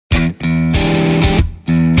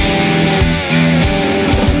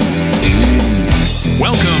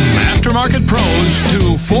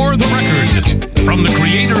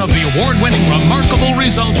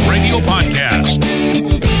Results Radio podcast.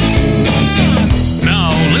 Now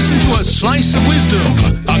listen to a slice of wisdom,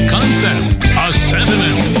 a concept, a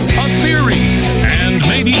sentiment, a theory, and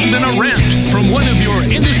maybe even a rant from one of your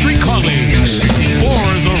industry colleagues. For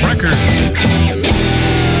the record.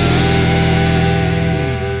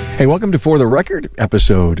 Hey, welcome to For the Record,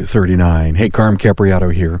 episode 39. Hey, Carm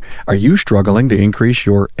Capriato here. Are you struggling to increase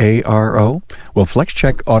your ARO? Well,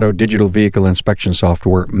 FlexCheck Auto Digital Vehicle Inspection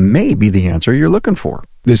Software may be the answer you're looking for.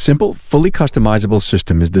 This simple, fully customizable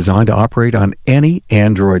system is designed to operate on any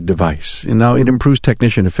Android device. And now it improves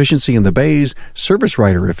technician efficiency in the bays, service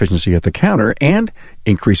writer efficiency at the counter, and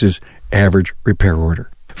increases average repair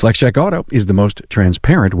order. FlexCheck Auto is the most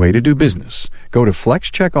transparent way to do business. Go to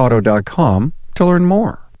flexcheckauto.com to learn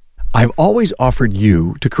more. I've always offered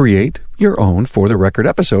you to create your own For the Record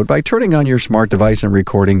episode by turning on your smart device and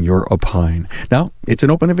recording your opine. Now, it's an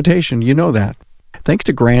open invitation, you know that. Thanks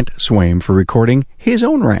to Grant Swaim for recording his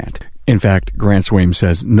own rant. In fact, Grant Swaim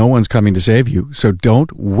says no one's coming to save you, so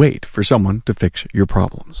don't wait for someone to fix your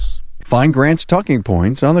problems. Find Grant's talking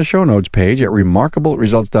points on the show notes page at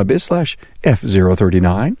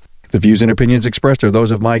remarkableresults.biz/F039. The views and opinions expressed are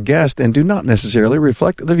those of my guest and do not necessarily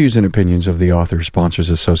reflect the views and opinions of the author, sponsors,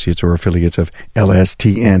 associates, or affiliates of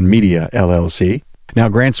LSTN Media, LLC. Now,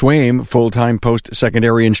 Grant Swaim, full-time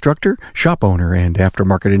post-secondary instructor, shop owner, and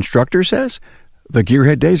aftermarket instructor, says the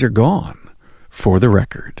gearhead days are gone. For the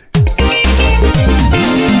record.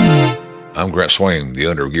 I'm Grant Swaim, the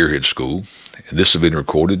owner of Gearhead School, and this has been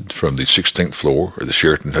recorded from the 16th floor of the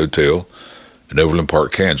Sheraton Hotel in Overland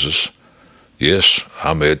Park, Kansas. Yes,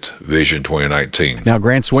 I'm at Vision 2019. Now,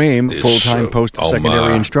 Grant Swaim, full-time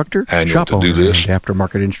post-secondary instructor, shop owner, and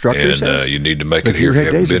aftermarket instructor, and says you need to make it here. If you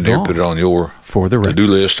haven't been here, put it on your to-do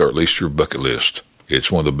list, or at least your bucket list.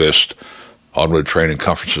 It's one of the best automotive training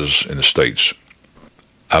conferences in the States.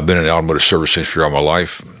 I've been in the automotive service industry all my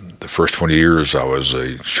life. The first 20 years, I was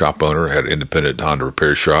a shop owner, had an independent Honda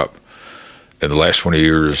repair shop. In the last 20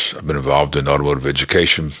 years, I've been involved in automotive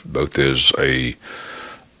education, both as a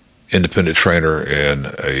independent trainer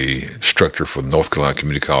and a instructor for the North Carolina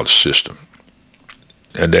Community College system.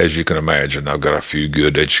 And as you can imagine, I've got a few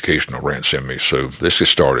good educational rants in me, so let's get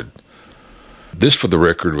started. This, for the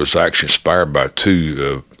record, was actually inspired by two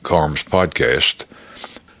of Carm's podcasts,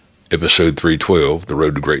 episode 312, The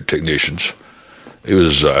Road to Great Technicians. It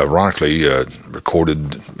was ironically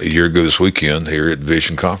recorded a year ago this weekend here at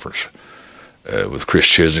Vision Conference with Chris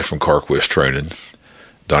Chesney from CarQuest Training,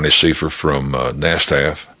 Donnie Seifer from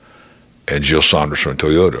NASTAF, and Jill Saunders from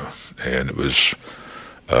Toyota. And it was,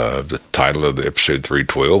 the title of the episode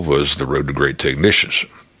 312 was The Road to Great Technicians,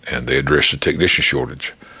 and they addressed the technician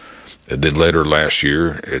shortage. And then later last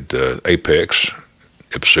year at Apex,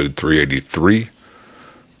 episode 383,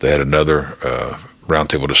 they had another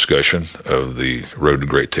roundtable discussion of the Road to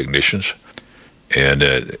Great Technicians, and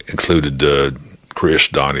it included Chris,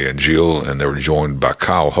 Donnie, and Jill, and they were joined by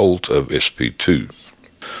Kyle Holt of SP2.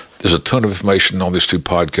 There's a ton of information on these two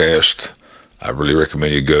podcasts. I really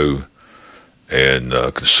recommend you go and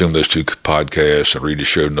consume those two podcasts and read the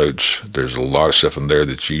show notes. There's a lot of stuff in there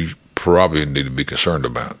that you probably need to be concerned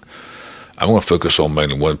about. I'm going to focus on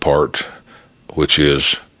mainly one part, which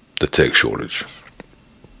is the tech shortage.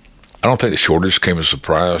 I don't think the shortage came as a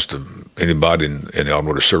surprise to anybody in the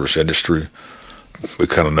automotive service industry. We've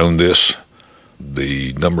kind of known this.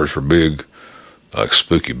 The numbers were big, like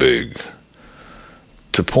spooky big,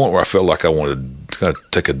 to the point where I felt like I wanted to kind of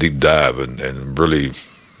take a deep dive and really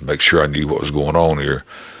make sure I knew what was going on here.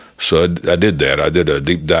 So I did that. I did a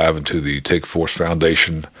deep dive into the TechForce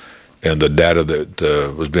Foundation and the data that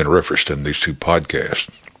was being referenced in these two podcasts.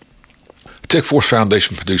 The TechForce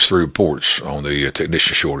Foundation produced 3 reports on the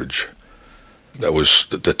technician shortage. That was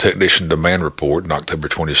the Technician Demand Report in October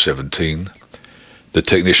 2017, the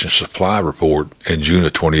Technician Supply Report in June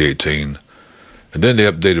of 2018, and then they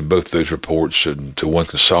updated both those reports into one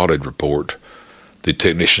consolidated report, the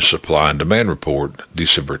Technician Supply and Demand Report,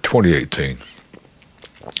 December 2018.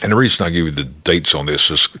 And the reason I give you the dates on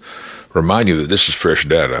this is remind you that this is fresh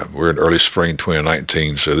data. We're in early spring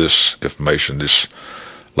 2019, so this information, this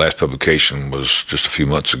last publication was just a few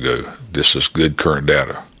months ago. This is good current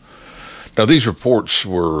data. Now, these reports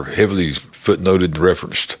were heavily footnoted and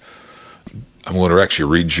referenced. I'm going to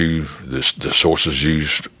actually read you the sources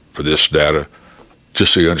used for this data,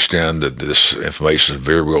 just so you understand that this information is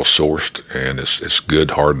very well sourced and it's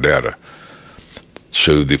good, hard data.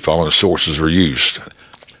 So the following sources were used: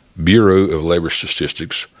 Bureau of Labor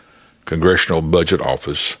Statistics, Congressional Budget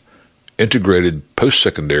Office, Integrated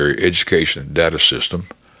Post-Secondary Education Data System,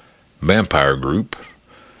 Manpower Group,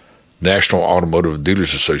 National Automotive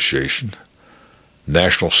Dealers Association,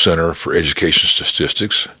 National Center for Education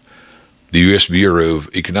Statistics, the U.S. Bureau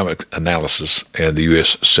of Economic Analysis, and the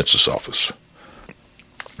U.S. Census Office.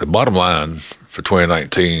 The bottom line for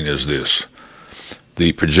 2019 is this.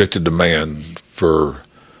 The projected demand for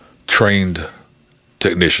trained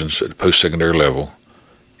technicians at the post-secondary level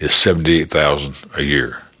is 78,000 a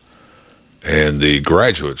year. And the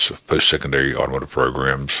graduates of post-secondary automotive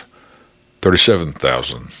programs,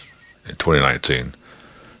 37,000 in 2019.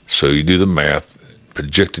 So you do the math,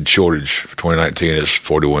 projected shortage for 2019 is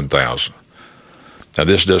 41,000. Now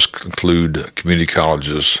this does include community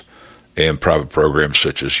colleges and private programs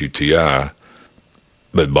such as UTI,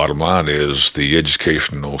 but bottom line is the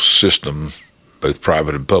educational system, both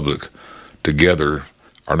private and public, together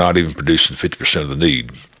are not even producing 50% of the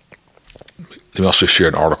need. Let me also share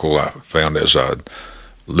an article I found as I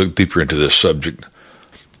looked deeper into this subject.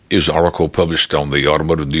 It was an article published on the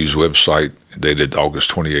Automotive News website dated August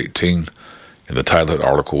 2018, and the title of the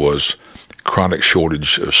article was Chronic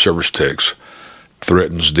Shortage of Service Techs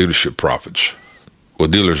Threatens Dealership Profits. Well,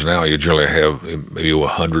 dealers now, you generally have maybe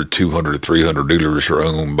 100, 200, 300 dealers are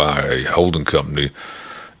owned by a holding company,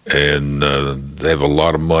 and they have a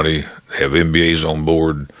lot of money, have MBAs on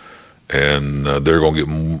board, and they're going to get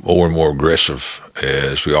more and more aggressive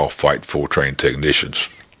as we all fight for trained technicians.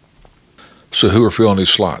 So who are filling these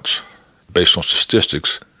slots? Based on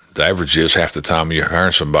statistics, the average is half the time you're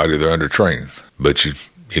hiring somebody, they're undertrained. But you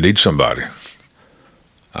need somebody.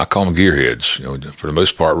 I call them gearheads. For the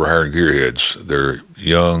most part, we're hiring gearheads. They're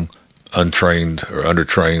young, untrained or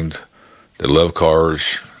undertrained. They love cars.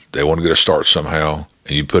 They want to get a start somehow,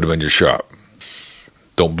 and you put them in your shop.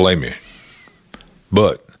 Don't blame you.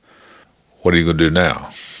 But what are you going to do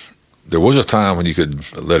now? There was a time when you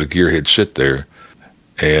could let a gearhead sit there,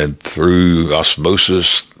 and through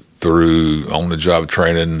osmosis, through on-the-job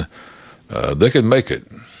training, they could make it.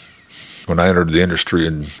 When I entered the industry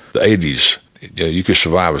in the 80s, you could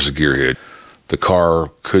survive as a gearhead. The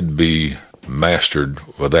car could be mastered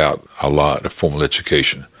without a lot of formal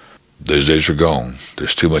education. Those days are gone.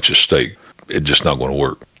 There's too much at stake. It's just not going to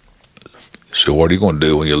work. So what are you going to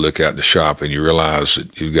do when you look out in the shop and you realize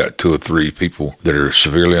that you've got 2 or 3 people that are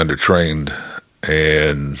severely undertrained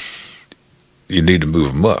and you need to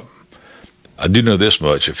move them up? I do know this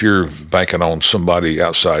much. If you're banking on somebody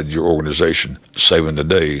outside your organization saving the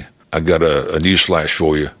day, I got a news flash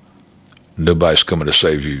for you. Nobody's coming to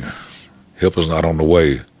save you. Help is not on the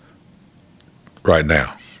way right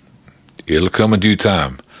now. It'll come in due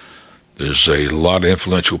time. There's a lot of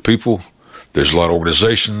influential people. There's a lot of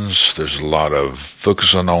organizations. There's a lot of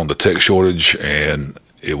focusing on the tech shortage, and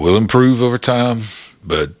it will improve over time,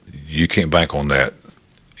 but you can't bank on that.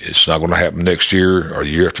 It's not going to happen next year or the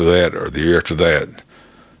year after that or the year after that.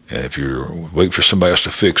 And if you're waiting for somebody else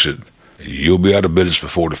to fix it, you'll be out of business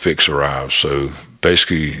before the fix arrives. So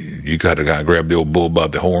basically, you got to kind of grab the old bull by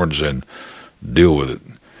the horns and deal with it.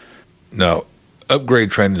 Now,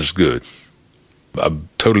 upgrade training is good. I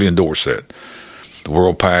totally endorse that. The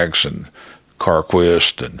WorldPACs and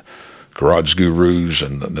CarQuest and Garage Gurus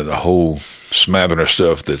and the whole smattering of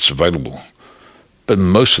stuff that's available. But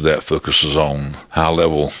most of that focuses on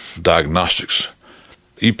high-level diagnostics.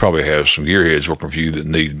 You probably have some gearheads working for you that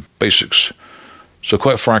need basics. So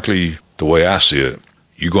quite frankly, the way I see it,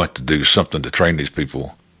 you're going to have to do something to train these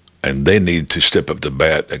people, and they need to step up to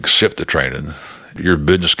bat, accept the training. Your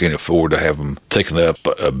business can't afford to have them taken up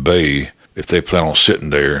a bay if they plan on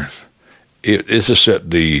sitting there. It's just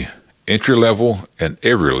at the entry level and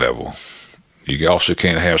every level. You also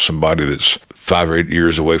can't have somebody that's 5 or 8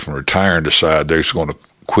 years away from retiring decide they're just going to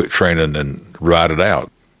quit training and ride it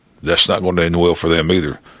out. That's not going to end well for them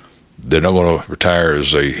either. They're not going to retire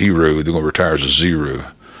as a hero. They're going to retire as a zero.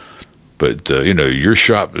 But, your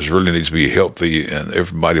shop really needs to be healthy, and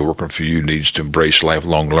everybody working for you needs to embrace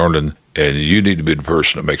lifelong learning, and you need to be the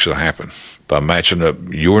person that makes it happen by matching up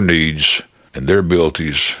your needs and their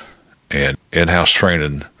abilities and in-house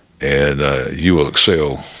training, and you will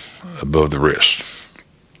excel above the rest.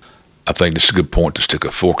 I think this is a good point to stick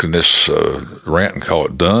a fork in this rant and call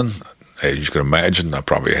it done. As you can imagine, I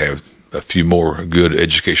probably have a few more good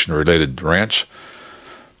education-related rants.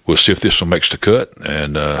 We'll see if this one makes the cut,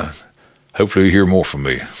 and hopefully you hear more from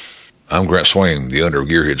me. I'm Grant Swain, the owner of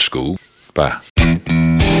Gearhead School. Bye.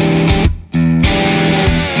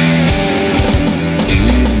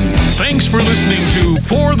 Thanks for listening to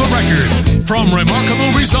For the Record from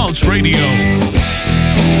Remarkable Results Radio.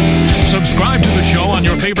 Subscribe to the show on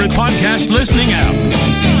your favorite podcast listening app.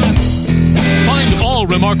 Find all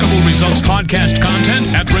Remarkable Results podcast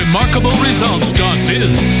content at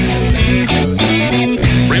remarkableresults.biz.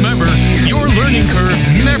 Remember, your learning curve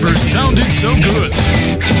never sounded so good.